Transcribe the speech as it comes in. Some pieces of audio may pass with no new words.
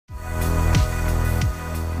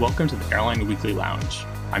Welcome to the Airline Weekly Lounge.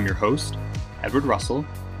 I'm your host, Edward Russell,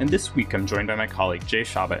 and this week I'm joined by my colleague Jay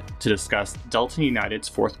Shabbat to discuss Delta and United's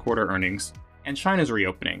fourth quarter earnings and China's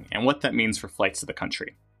reopening and what that means for flights to the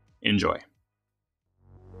country. Enjoy.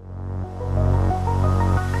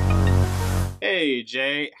 Hey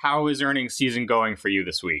Jay, how is earnings season going for you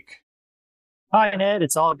this week? Hi, Ned.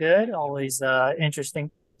 It's all good. Always interesting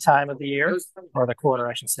time of the year, or the quarter,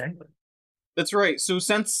 I should say. That's right. So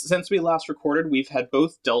since we last recorded, we've had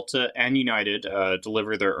both Delta and United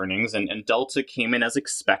deliver their earnings, and Delta came in as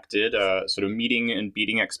expected, sort of meeting and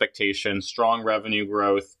beating expectations. Strong revenue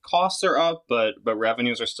growth. Costs are up, but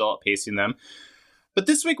revenues are still outpacing them. But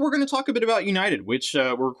this week we're going to talk a bit about United, which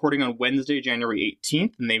we're recording on Wednesday, January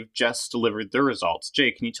 18th, and they've just delivered their results.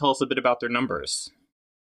 Jay, can you tell us a bit about their numbers?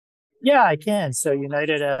 Yeah, I can. So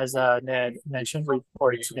United, as Ned mentioned,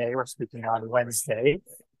 reported today. We're speaking on Wednesday.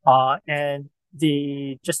 And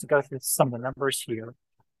just to go through some of the numbers here,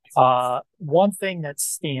 one thing that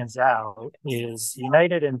stands out is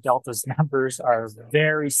United and Delta's numbers are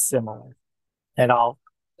very similar. And I'll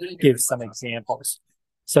give some examples.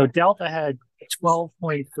 So Delta had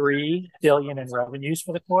 12.3 billion in revenues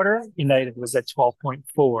for the quarter. United was at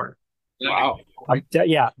 12.4. Wow.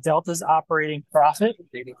 Delta's operating profit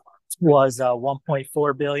was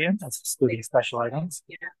 1.4 billion. That's excluding special items.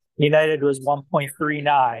 United was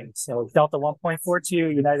 1.39. So Delta 1.42,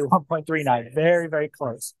 United 1.39. Very, very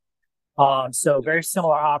close. So very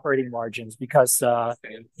similar operating margins because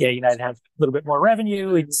United had a little bit more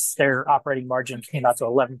revenue. Their operating margin came out to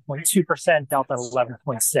 11.2%, Delta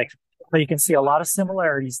 11.6%. But you can see a lot of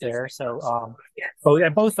similarities there. So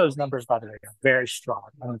both those numbers, by the way, are very strong.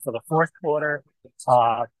 I mean, for the fourth quarter,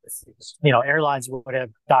 airlines would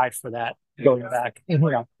have died for that going back,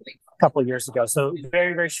 a couple of years ago. So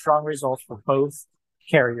very, very strong results for both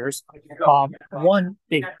carriers. One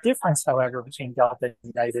big difference, however, between Delta and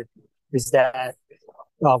United is that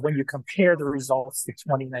when you compare the results to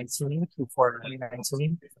 2019, Q4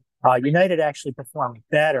 2019, United actually performed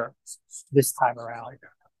better this time around,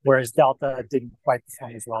 whereas Delta didn't quite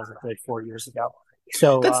perform as well as it did 4 years ago.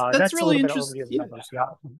 So that's really a little interesting. bit overview of the numbers. Yeah.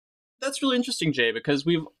 That's really interesting, Jay, because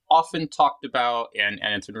we've often talked about, and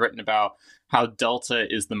it's been written about, how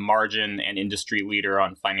Delta is the margin and industry leader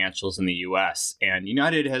on financials in the U.S., and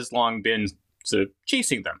United has long been sort of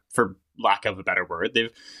chasing them, for lack of a better word.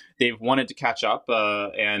 They've wanted to catch up,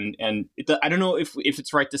 and I don't know if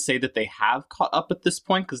it's right to say that they have caught up at this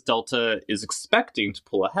point, because Delta is expecting to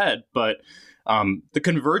pull ahead, but the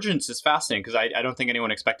convergence is fascinating because I don't think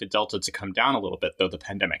anyone expected Delta to come down a little bit, though the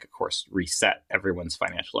pandemic, of course, reset everyone's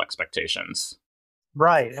financial expectations.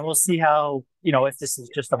 Right. And we'll see how, if this is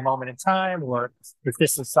just a moment in time or if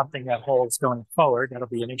this is something that holds going forward. That'll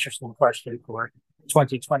be an interesting question for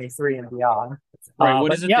 2023 and beyond. Right.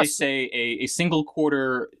 What is it they say? A single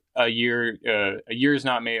quarter a year is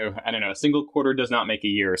not made. I don't know. A single quarter does not make a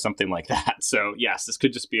year or something like that. So, yes, this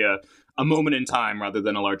could just be a moment in time rather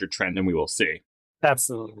than a larger trend, and we will see.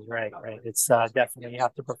 Absolutely. Right. It's definitely you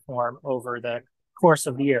have to perform over the course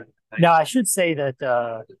of the year. Now, I should say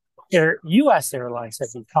that U.S. airlines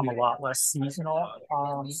have become a lot less seasonal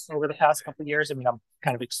over the past couple of years. I mean, I'm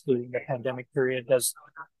kind of excluding the pandemic period, does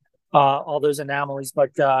all those anomalies.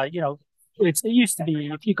 But, it used to be,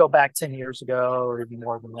 if you go back 10 years ago or even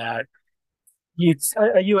more than that,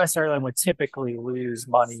 a U.S. airline would typically lose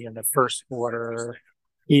money in the first quarter,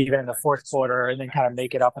 even in the fourth quarter, and then kind of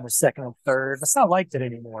make it up in the second and third. It's not like that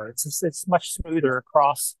anymore. It's much smoother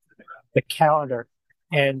across the calendar.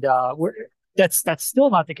 And that's still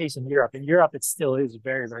not the case in Europe. In Europe, it still is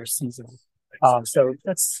very, very seasonal. So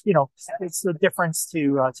that's, it's a difference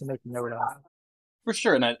to make a note of. For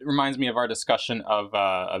sure, and that reminds me of our discussion of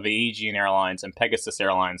Aegean Airlines and Pegasus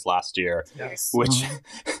Airlines last year, yes. Which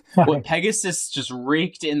Pegasus just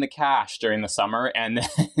raked in the cash during the summer and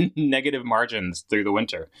then negative margins through the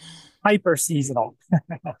winter. Hyper seasonal.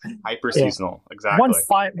 Exactly.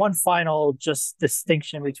 One final just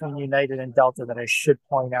distinction between United and Delta that I should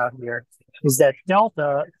point out here is that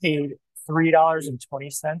Delta paid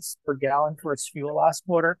 $3.20 per gallon for its fuel last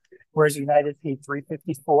quarter, whereas United paid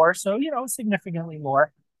 $3.54. So, significantly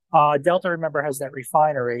more. Delta, remember, has that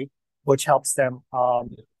refinery, which helps them,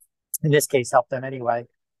 in this case, help them anyway.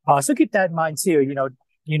 So keep that in mind too.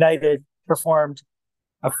 United performed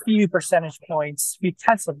a few tenths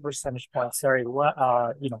of a percentage points,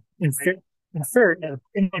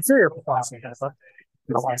 inferior performance in Delta,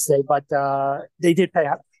 I don't want to say, but they did pay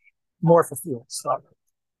more for fuel. So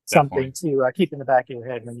something to keep in the back of your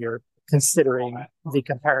head when you're considering the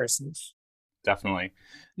comparisons. Definitely.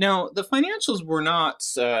 Now, the financials were not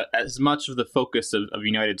as much of the focus of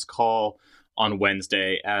United's call on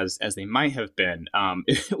Wednesday as they might have been.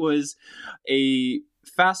 It was a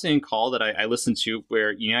fascinating call that I listened to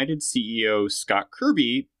where United CEO Scott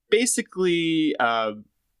Kirby basically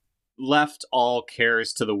left all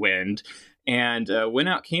cares to the wind and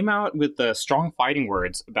came out with strong fighting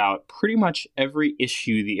words about pretty much every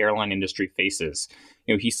issue the airline industry faces.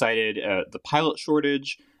 He cited the pilot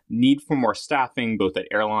shortage, need for more staffing, both at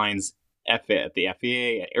airlines, at the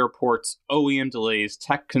FAA, at airports, OEM delays,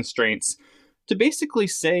 tech constraints, to basically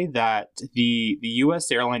say that the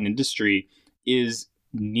U.S. airline industry is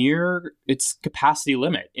near its capacity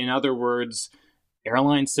limit. In other words,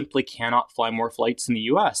 airlines simply cannot fly more flights in the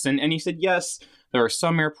U.S. And he said, yes, there are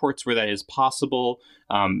some airports where that is possible.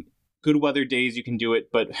 Good weather days, you can do it.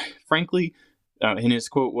 But frankly, and his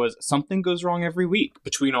quote was, something goes wrong every week.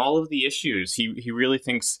 Between all of the issues, he really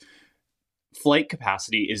thinks flight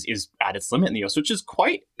capacity is at its limit in the U.S., which is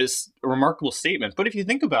quite a remarkable statement. But if you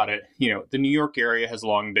think about it, the New York area has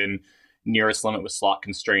long been near its limit with slot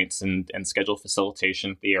constraints and schedule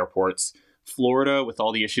facilitation at the airports. Florida, with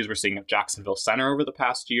all the issues we're seeing at Jacksonville Center over the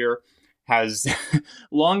past year, has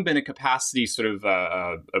long been a capacity sort of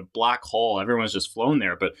a black hole. Everyone's just flown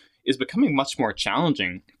there, but is becoming much more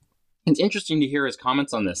challenging. It's interesting to hear his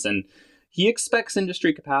comments on this. And he expects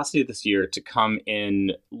industry capacity this year to come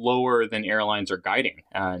in lower than airlines are guiding.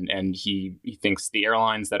 And he thinks the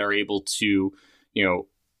airlines that are able to,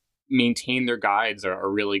 maintain their guides are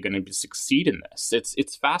really going to succeed in this.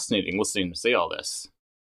 It's fascinating listening to say all this.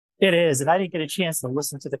 It is. And I didn't get a chance to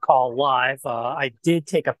listen to the call live. I did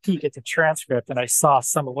take a peek at the transcript and I saw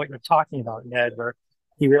some of what you're talking about, Ned, where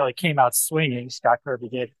he really came out swinging. Scott Kirby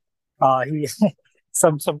did. He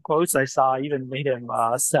some quotes I saw even made him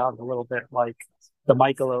sound a little bit like the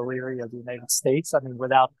Michael O'Leary of the United States. I mean,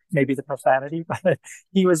 without maybe the profanity, but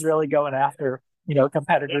he was really going after,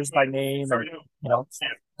 competitors by name and,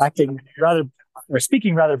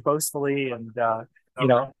 speaking rather boastfully. And, I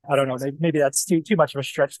don't know, maybe that's too much of a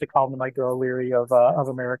stretch to call him the Michael O'Leary of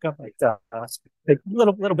America, but a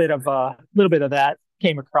little bit of that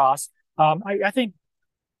came across. I think,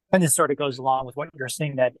 and this sort of goes along with what you're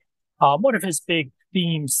saying, that one of his big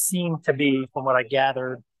themes seemed to be, from what I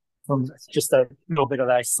gathered from just a little bit of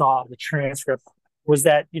that I saw the transcript, was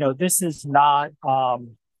that, this is not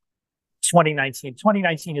 2019.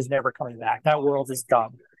 2019 is never coming back. That world is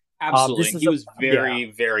done. Absolutely. He was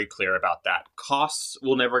very clear about that. Costs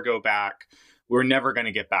will never go back. We're never going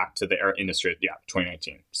to get back to the air industry.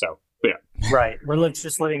 2019. So, yeah. Right. We're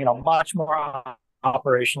just living in a much more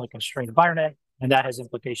operationally constrained environment, and that has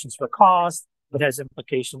implications for cost. It has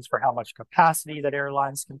implications for how much capacity that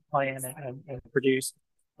airlines can plan and produce.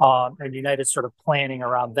 And United's sort of planning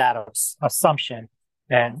around that assumption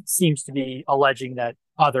and seems to be alleging that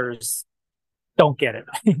others don't get it.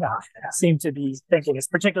 Seem to be thinking, it's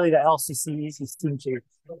particularly the LCCs, who seem to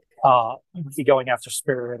be going after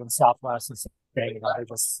Spirit and Southwest and saying,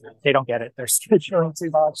 they don't get it. They're scheduling too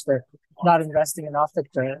much. They're not investing enough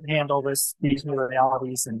to handle these new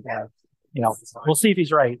realities. And we'll see if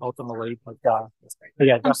he's right ultimately. But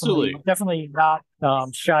yeah, definitely not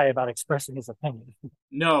shy about expressing his opinion.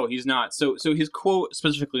 No, he's not. So his quote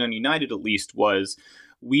specifically on United, at least, was,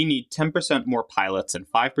 "We need 10% more pilots and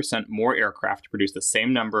 5% more aircraft to produce the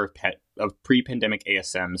same number of pre-pandemic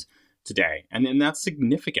ASMs today." And that's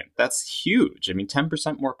significant. That's huge. I mean,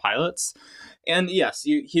 10% more pilots. And yes,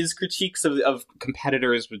 his critiques of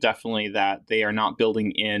competitors were definitely that they are not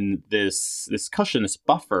building in this cushion, this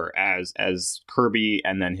buffer, as Kirby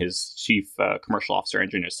and then his chief commercial officer,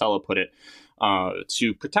 Andrew Nocella, put it,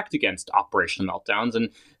 to protect against operational meltdowns.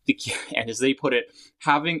 And as they put it,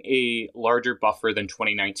 having a larger buffer than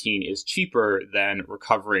 2019 is cheaper than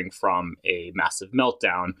recovering from a massive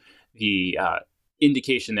meltdown. The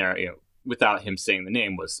indication there, without him saying the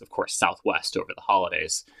name, was, of course, Southwest over the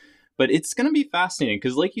holidays. But it's going to be fascinating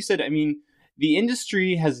because, like you said, I mean, the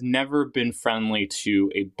industry has never been friendly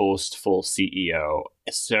to a boastful CEO.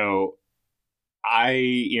 So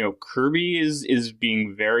Kirby is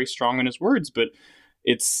being very strong in his words, but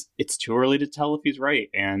it's too early to tell if he's right.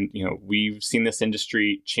 And, we've seen this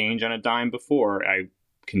industry change on a dime before. I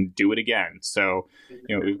can do it again. So,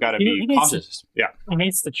 we've got to be cautious. He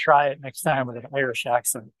needs to try it next time with an Irish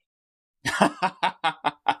accent.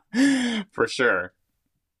 For sure.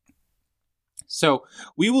 So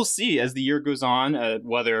we will see as the year goes on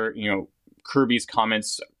whether, Kirby's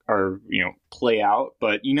comments are, play out.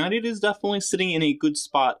 But United is definitely sitting in a good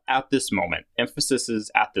spot at this moment. Emphasis is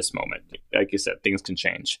at this moment. Like you said, things can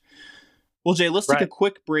change. Well, Jay, let's take a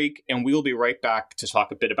quick break and we'll be right back to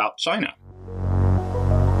talk a bit about China.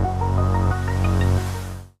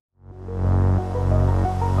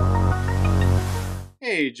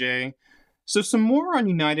 Hey, Jay. So some more on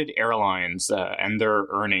United Airlines and their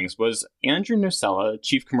earnings was Andrew Nocella,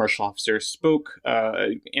 chief commercial officer,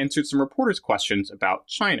 answered some reporters' questions about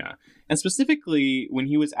China, and specifically when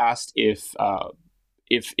he was asked if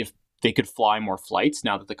they could fly more flights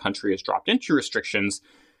now that the country has dropped entry restrictions,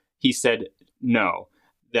 he said no.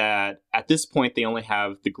 That at this point they only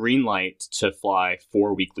have the green light to fly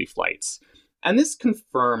 4 weekly flights, and this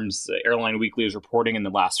confirms Airline Weekly is reporting in the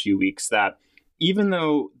last few weeks that even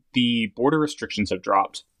though the border restrictions have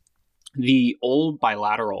dropped, the old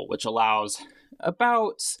bilateral, which allows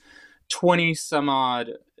about 20 some odd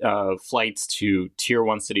flights to tier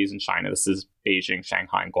 1 cities in China, this is Beijing,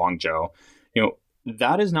 Shanghai, and Guangzhou,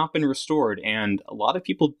 that has not been restored. And a lot of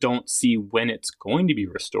people don't see when it's going to be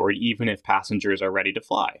restored, even if passengers are ready to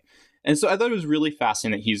fly. And so I thought it was really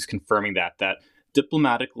fascinating that he's confirming that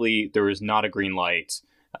diplomatically there is not a green light,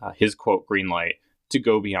 his quote, green light, to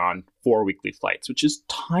go beyond 4 weekly flights, which is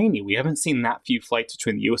tiny. We haven't seen that few flights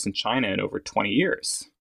between the U.S. and China in over 20 years.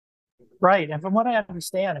 Right. And from what I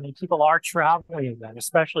understand, I mean, people are traveling again,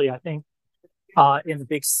 especially, I think, in the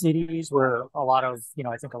big cities where a lot of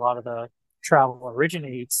the travel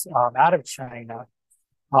originates out of China.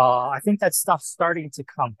 I think that stuff's starting to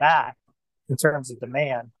come back in terms of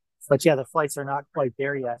demand. But yeah, the flights are not quite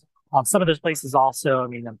there yet. Some of those places also, I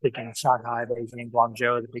mean, I'm thinking of Shanghai, Beijing,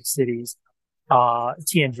 Guangzhou, the big cities.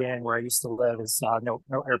 Tianjin, where I used to live, is no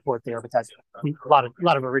airport there, but that's a lot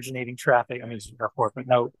of originating traffic. I mean, it's an airport, but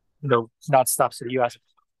no non-stops to the U.S.,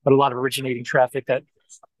 but a lot of originating traffic that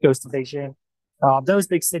goes to Beijing. Those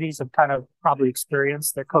big cities have kind of probably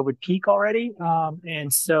experienced their COVID peak already,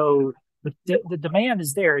 and so the demand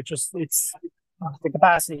is there. It's the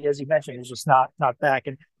capacity, as you mentioned, is just not back,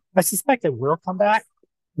 and I suspect it will come back.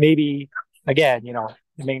 Maybe again,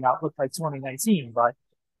 it may not look like 2019, but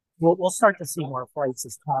we'll start to see more flights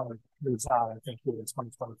as time moves on, I think, in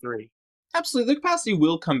 2023. Absolutely. The capacity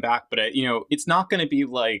will come back, but it's not going to be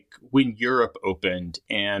like when Europe opened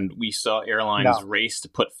and we saw airlines race to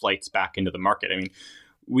put flights back into the market. I mean,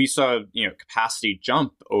 we saw, capacity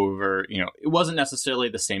jump over, it wasn't necessarily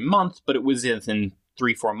the same month, but it was within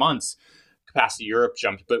 3-4 months, capacity Europe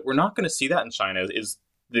jumped. But we're not going to see that in China, is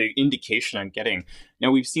the indication I'm getting. Now,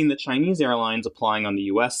 we've seen the Chinese airlines applying on the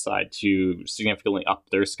U.S. side to significantly up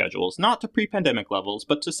their schedules, not to pre-pandemic levels,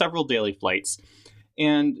 but to several daily flights.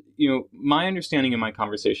 And, my understanding in my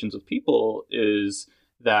conversations with people is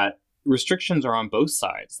that restrictions are on both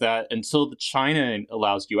sides, that until China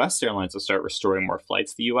allows U.S. airlines to start restoring more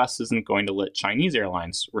flights, the U.S. isn't going to let Chinese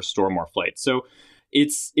airlines restore more flights. So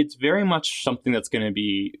it's very much something that's going to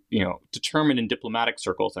be, determined in diplomatic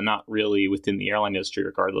circles and not really within the airline industry,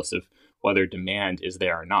 regardless of whether demand is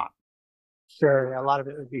there or not. Sure. A lot of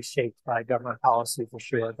it would be shaped by government policy, for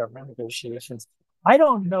sure, government negotiations. I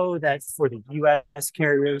don't know that for the U.S.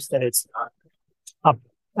 carriers that it's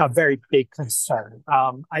a very big concern.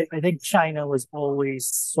 I think China was always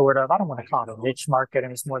sort of, I don't want to call it a niche market,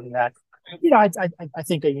 and it's more than that. I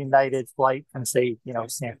think a United flight from, say,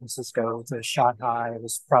 San Francisco to Shanghai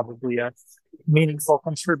was probably a meaningful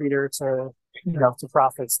contributor to, to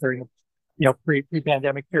profits during,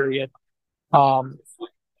 pre-pandemic period.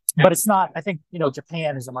 But it's not, I think,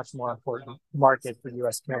 Japan is a much more important market for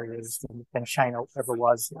U.S. carriers than China ever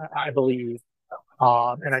was, I believe.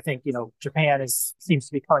 And I think, Japan seems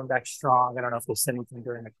to be coming back strong. I don't know if there's anything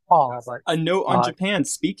during the call, but a note on Japan.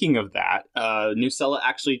 Speaking of that, Nocella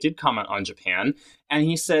actually did comment on Japan, and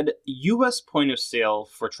he said U.S. point of sale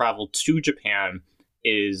for travel to Japan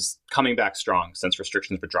is coming back strong since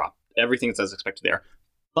restrictions were dropped. Everything's as expected there,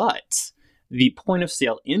 but the point of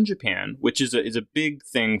sale in Japan, which is a big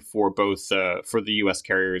thing for both for the U.S.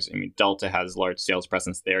 carriers. I mean, Delta has large sales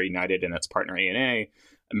presence there, United and its partner ANA,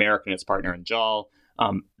 American its partner in JAL.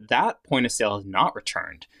 That point of sale has not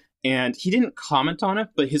returned, and he didn't comment on it.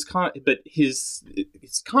 But his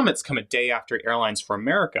comments come a day after Airlines for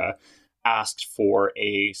America asked for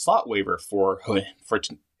a slot waiver for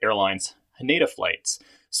airlines Haneda flights.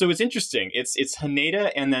 So it's interesting. It's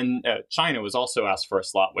Haneda, and then China was also asked for a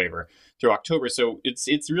slot waiver through October. So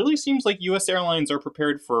it really seems like U.S. airlines are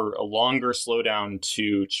prepared for a longer slowdown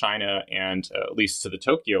to China and at least to the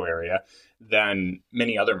Tokyo area than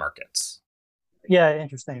many other markets. Yeah,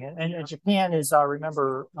 interesting. And Japan is,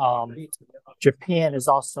 remember, Japan is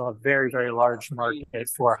also a very, very large market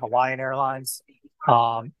for Hawaiian Airlines.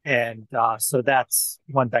 So that's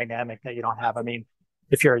one dynamic that you don't have. I mean,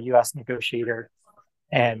 if you're a U.S. negotiator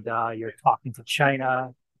and you're talking to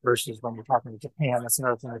China versus when you're talking to Japan, that's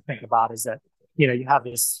another thing to think about, is that, you have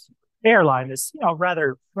this airline, this,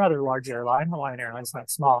 rather large airline, Hawaiian Airlines, not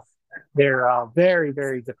small. They're very,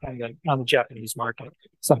 very dependent on the Japanese market,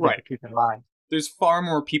 something to keep in mind. there's far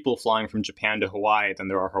more people flying from Japan to Hawaii than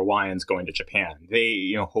there are Hawaiians going to Japan.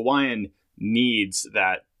 Hawaiian needs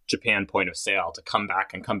that Japan point of sale to come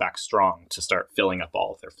back strong to start filling up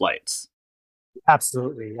all of their flights.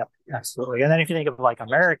 Absolutely. Yep. Absolutely. And then if you think of like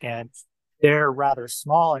American, they're rather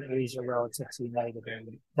small in Asia relative to United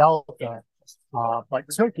and Delta. But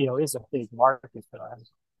Tokyo is a big market for them.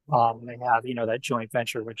 They have, that joint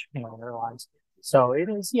venture with Japan Airlines. So it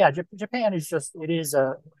is, Japan is it is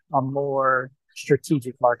a more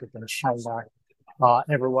strategic market than China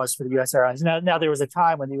ever was for the U.S. airlines. Now there was a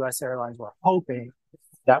time when the U.S. airlines were hoping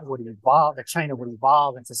that China would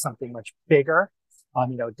evolve into something much bigger.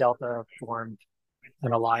 Delta formed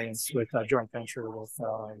an alliance with a joint venture with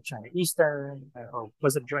China Eastern, or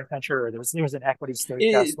was it a joint venture? Or there was an equity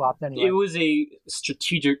stake that swapped anyway. It was a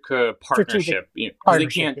strategic partnership. They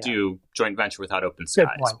can't do joint venture without open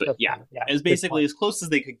skies. But it's basically as close as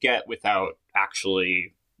they could get without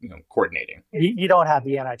actually coordinating. You don't have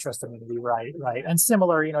the antitrust immunity, right? And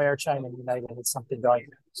similar, Air China and United had something going.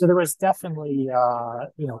 So there was definitely,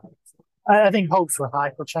 I think hopes were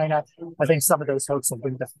high for China. I think some of those hopes have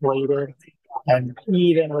been deflated. And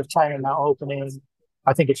even with China now opening,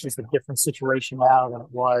 I think it's just a different situation now than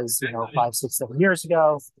it was, 5, 6, 7 years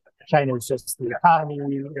ago. China is just, the economy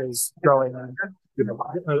is growing.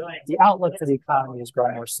 The outlook for the economy is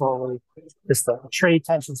growing more slowly. Just the trade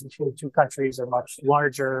tensions between the two countries are much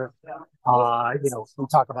larger. We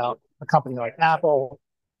talk about a company like Apple.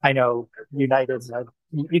 I know United,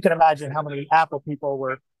 you can imagine how many Apple people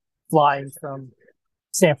were flying from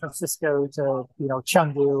San Francisco to,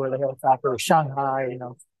 Chengdu, or the hill factory, or Shanghai,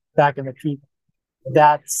 back in the peak.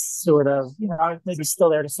 That's sort of, maybe still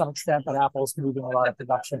there to some extent, but Apple's moving a lot of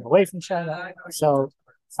production away from China. So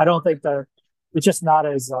I don't think it's just not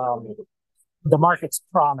as, the market's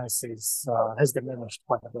promise has diminished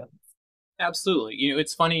quite a bit. Absolutely.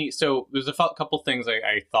 It's funny. So there's a couple things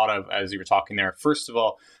I thought of as you were talking there. First of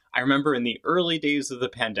all, I remember in the early days of the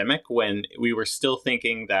pandemic when we were still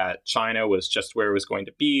thinking that China was just where it was going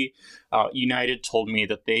to be. United told me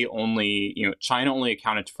that China only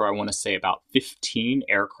accounted for, I want to say, about 15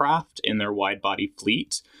 aircraft in their wide body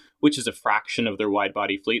fleet, which is a fraction of their wide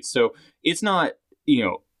body fleet. So it's not,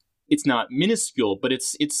 it's not minuscule, but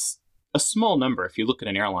it's a small number if you look at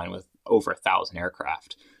an airline with over 1,000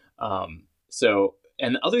 aircraft.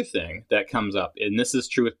 And the other thing that comes up, and this is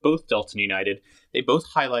true with both Delta and United, they both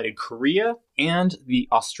highlighted Korea and the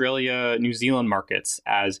Australia, New Zealand markets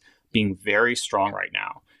as being very strong right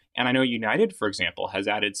now. And I know United, for example, has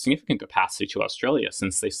added significant capacity to Australia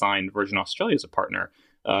since they signed Virgin Australia as a partner.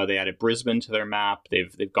 They added Brisbane to their map.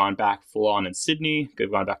 They've gone back full on in Sydney.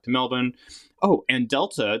 They've gone back to Melbourne. Oh, and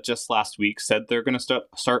Delta just last week said they're going to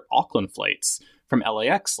start Auckland flights from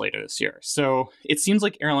LAX later this year. So it seems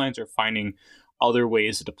like airlines are finding other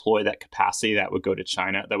ways to deploy that capacity that would go to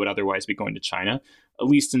China, that would otherwise be going to China, at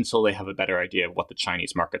least until they have a better idea of what the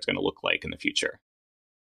Chinese market's going to look like in the future.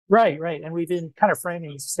 Right. And we've been kind of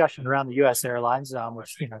framing this discussion around the U.S. airlines,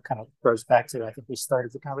 which, kind of goes back to, I think we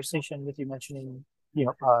started the conversation with you mentioning,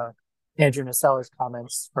 Andrew Nacella's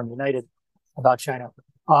comments from United about China.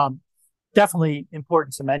 Definitely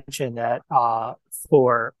important to mention that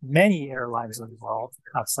for many airlines in the world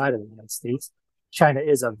outside of the United States, China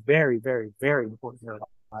is a very, very, very important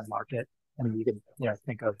airline market. I mean, you can,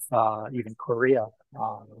 think of even Korea.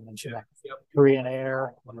 I mentioned that Korean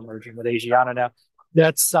Air, merging with Asiana now.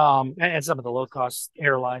 That's and some of the low-cost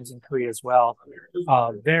airlines in Korea as well.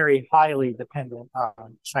 Very highly dependent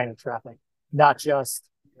on China traffic, not just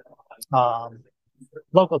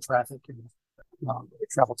local traffic and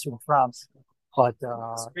travel to and from, but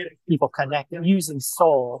people connecting using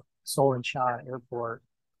Seoul Incheon Airport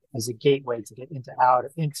as a gateway to get into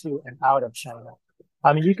and out of China.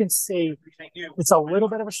 I mean, you can see it's a little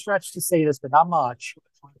bit of a stretch to say this, but not much.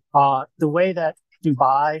 The way that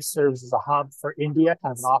Dubai serves as a hub for India,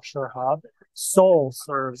 kind of an offshore hub, Seoul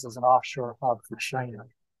serves as an offshore hub for China.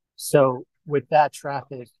 So with that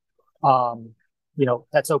traffic,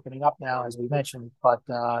 that's opening up now, as we mentioned, but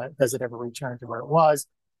does it ever return to where it was?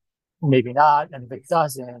 Maybe not. And if it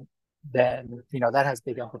doesn't, then, that has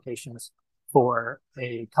big implications for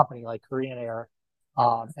a company like Korean Air.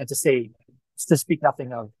 And to speak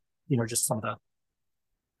nothing of, just some of the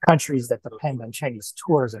countries that depend on Chinese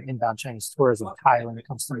tourism, inbound Chinese tourism. Thailand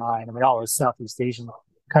comes to mind. I mean, all those Southeast Asian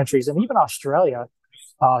countries, and even Australia.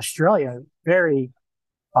 Australia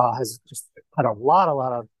has just had a lot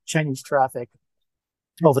of Chinese traffic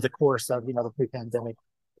over the course of, the pre-pandemic,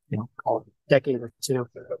 call it a decade or two.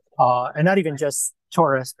 And not even just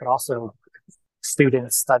tourists, but also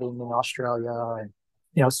students studying in Australia and,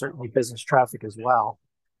 certainly business traffic as well.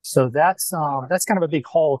 So that's kind of a big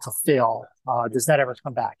hole to fill. Does that ever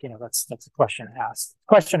come back? That's a question asked.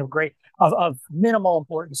 Question of minimal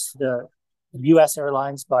importance to the U.S.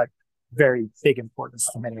 airlines, but very big importance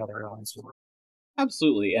to many other airlines.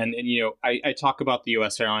 Absolutely, and I talk about the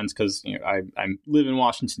U.S. airlines because I live in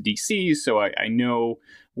Washington D.C., so I know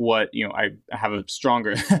what I have a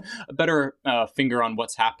stronger, a better finger on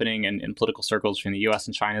what's happening in political circles between the U.S.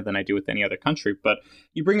 and China than I do with any other country. But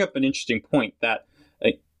you bring up an interesting point that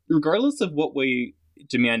regardless of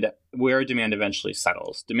where demand eventually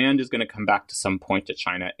settles, demand is going to come back to some point to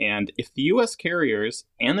China. And if the U.S. carriers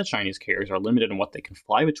and the Chinese carriers are limited in what they can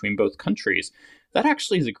fly between both countries, that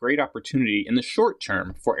actually is a great opportunity in the short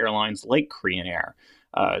term for airlines like Korean Air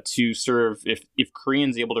to serve. If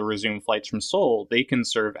Korean's able to resume flights from Seoul, they can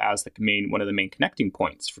serve as one of the main connecting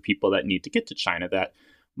points for people that need to get to China that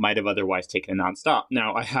might have otherwise taken a nonstop.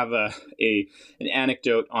 Now, I have an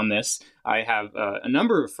anecdote on this. I have a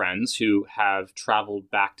number of friends who have traveled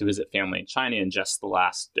back to visit family in China in just the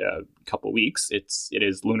last couple of weeks. It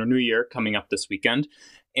is Lunar New Year coming up this weekend,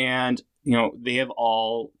 and they have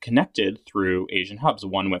all connected through Asian hubs.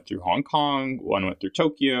 One went through Hong Kong, one went through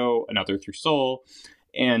Tokyo, another through Seoul,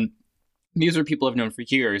 and these are people I've known for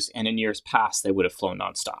years. And in years past, they would have flown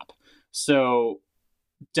nonstop. So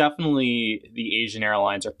definitely the Asian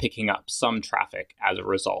airlines are picking up some traffic as a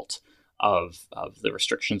result of the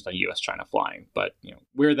restrictions on U.S.-China flying. But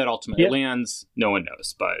where that ultimately lands, no one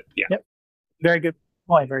knows. But yeah. Yep. Very good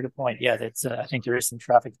point. Very good point. Yeah, that's I think there is some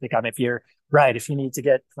traffic to pick up. If you're right, if you need to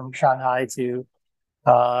get from Shanghai to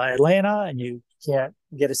Atlanta and you can't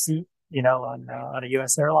get a seat, on a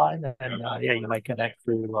U.S. airline, then you might connect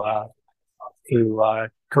through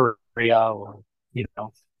Korea or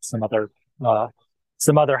some other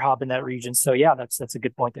hub in that region. So yeah, that's a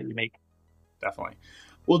good point that you make. Definitely.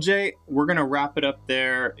 Well, Jay, we're going to wrap it up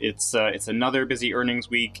there. It's another busy earnings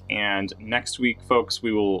week, and next week, folks,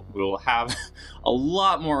 we will have a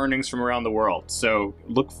lot more earnings from around the world. So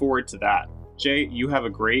look forward to that. Jay, you have a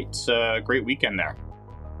great weekend there.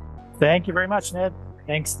 Thank you very much, Ned.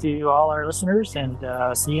 Thanks to all our listeners, and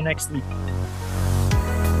see you next week.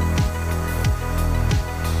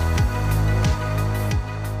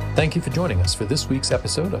 Thank you for joining us for this week's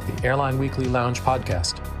episode of the Airline Weekly Lounge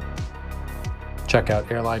podcast. Check out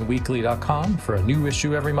airlineweekly.com for a new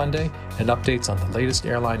issue every Monday and updates on the latest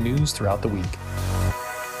airline news throughout the week.